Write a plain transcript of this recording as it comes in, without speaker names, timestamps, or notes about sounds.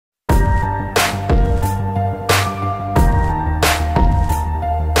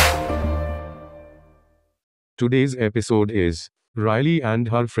Today's episode is Riley and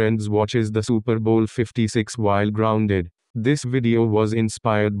her friends watches the Super Bowl 56 while grounded. This video was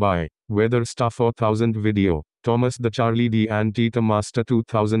inspired by Weather Stuff 4000 video, Thomas the Charlie D. Anteater Master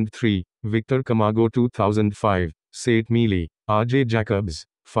 2003, VictorCamargo 2005, Seth Mealy, RJ Jakobs,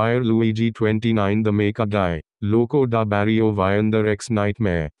 Fire Luigi 29 The Maker Guy, LocoDaBarrioVyonderX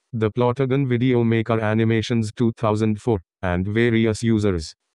Nightmare, the Plotagon Video Maker Animations 2004, and various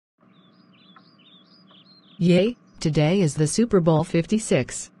users. Yay, today is the Super Bowl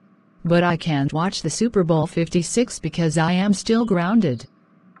 56. But I can't watch the Super Bowl 56 because I am still grounded.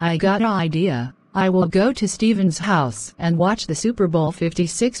 I got an idea. I will go to Steven's house and watch the Super Bowl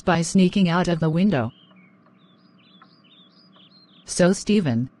 56 by sneaking out of the window. So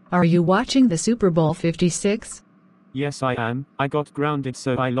Steven, are you watching the Super Bowl 56? Yes, I am. I got grounded,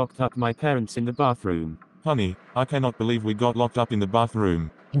 so I locked up my parents in the bathroom. Honey, I cannot believe we got locked up in the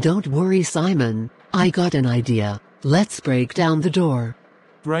bathroom. Don't worry, Simon. I got an idea. Let's break down the door.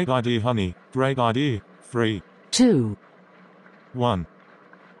 Great idea, honey. Great idea. 3, 2, 1.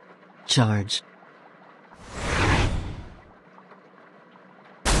 Charge.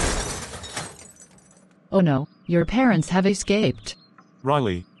 Oh no, your parents have escaped.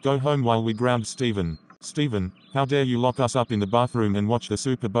 Riley, go home while we ground Steven. Steven, how dare you lock us up in the bathroom and watch the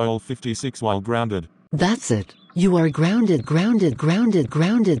Super Bowl 56 while grounded? That's it. You are grounded for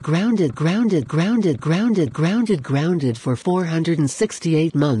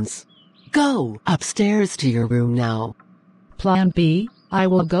 468 months. Go upstairs to your room now. Plan B, I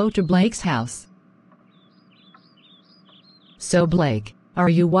will go to Blake's house. So Blake, are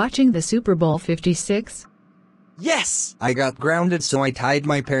you watching the Super Bowl 56? Yes! I got grounded, so I tied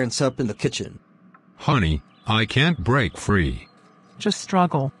my parents up in the kitchen. Honey, I can't break free. Just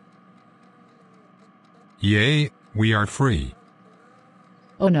struggle. Yay, we are free.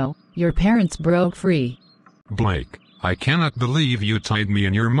 Oh no, your parents broke free. Blake, I cannot believe you tied me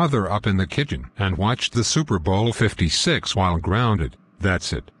and your mother up in the kitchen and watched the Super Bowl 56 while grounded.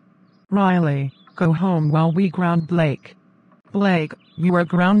 That's it. Riley, go home while we ground Blake. Blake, you are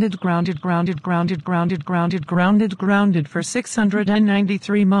grounded for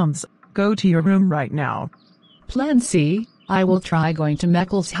 693 months. Go to your room right now. Plan C, I will try going to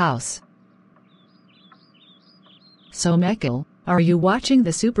Meckle's house. So Meckle, are you watching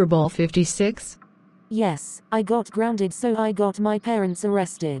the Super Bowl 56? Yes, I got grounded, so I got my parents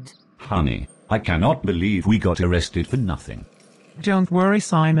arrested. Honey, I cannot believe we got arrested for nothing. Don't worry,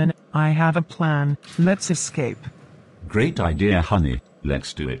 Simon, I have a plan. Let's escape. Great idea, honey.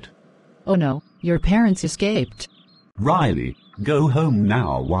 Let's do it. Oh no, your parents escaped. Riley, go home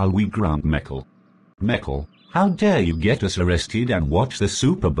now while we ground Meckle. Meckle, how dare you get us arrested and watch the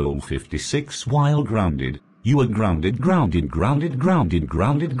Super Bowl 56 while grounded? You are grounded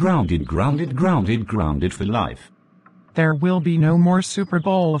for life. There will be no more Super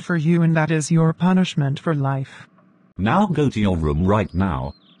Bowl for you, and that is your punishment for life. Now go to your room right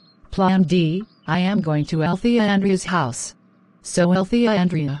now. Plan D, I am going to Althea Andrea's house. So Althea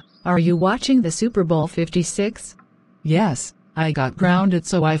Andrea, are you watching the Super Bowl 56? Yes, I got grounded,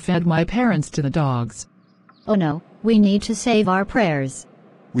 so I fed my parents to the dogs. Oh no, we need to save our prayers.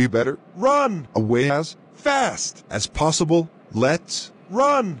 We better run away as fast as possible. Let's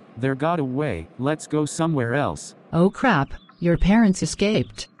run. There got away. Let's go somewhere else. Oh crap, your parents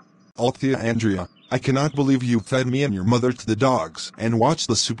escaped. Althea Andrea, I cannot believe you fed me and your mother to the dogs and watched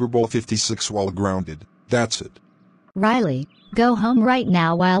the Super Bowl 56 while grounded. That's it. Riley, go home right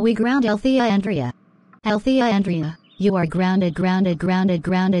now while we ground Althea Andrea. Althea Andrea, you are grounded for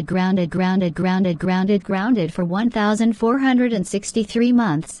 1,463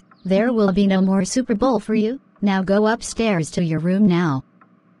 months. There will be no more Super Bowl for you. Now go upstairs to your room now.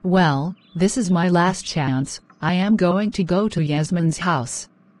 Well, this is my last chance. I am going to go to Yasmin's house.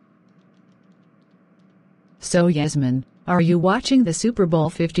 So Yasmin, are you watching the Super Bowl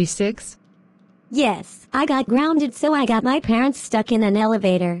 56? Yes, I got grounded, so I got my parents stuck in an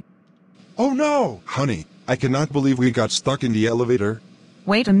elevator. Oh no! Honey, I cannot believe we got stuck in the elevator.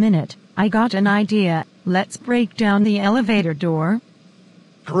 Wait a minute, I got an idea. Let's break down the elevator door.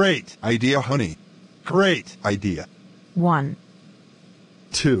 Great idea, honey. Great idea. 1,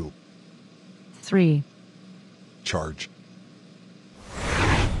 2, 3. Charge.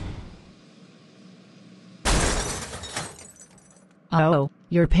 Oh,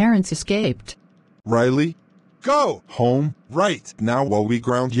 your parents escaped. Riley, go home right now while we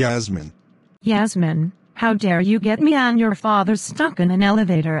ground Yasmin. Yasmin, how dare you get me and your father stuck in an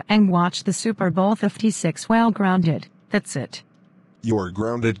elevator and watch the Super Bowl 56 while grounded. That's it. You are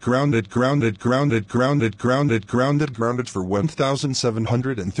grounded for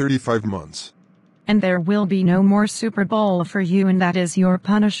 1,735 months. And there will be no more Super Bowl for you, and that is your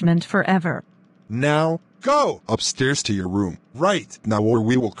punishment forever. Now, go upstairs to your room, right now, or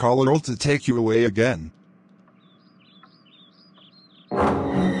we will call Earl to take you away again.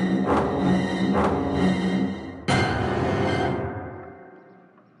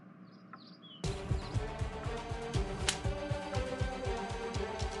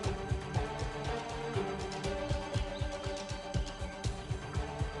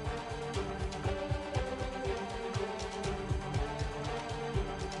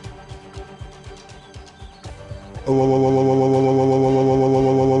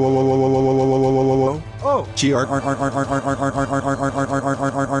 Oh,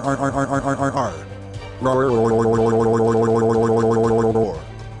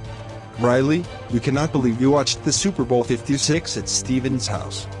 Riley, we cannot believe you watched the Super Bowl 56 at Steven's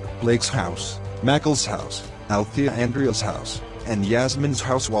house, Blake's house, Michael's house, Althea Andrea's house, and Yasmin's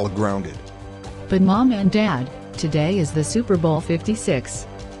house while grounded. But Mom and Dad, today is the Super Bowl 56.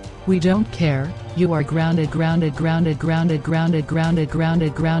 We don't care. You are grounded for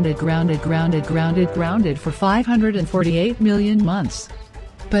 548 million months.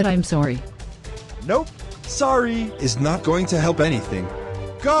 But I'm sorry. Nope. Sorry is not going to help anything.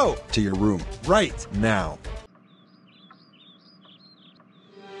 Go to your room right now.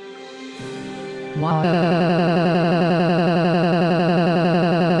 Wow.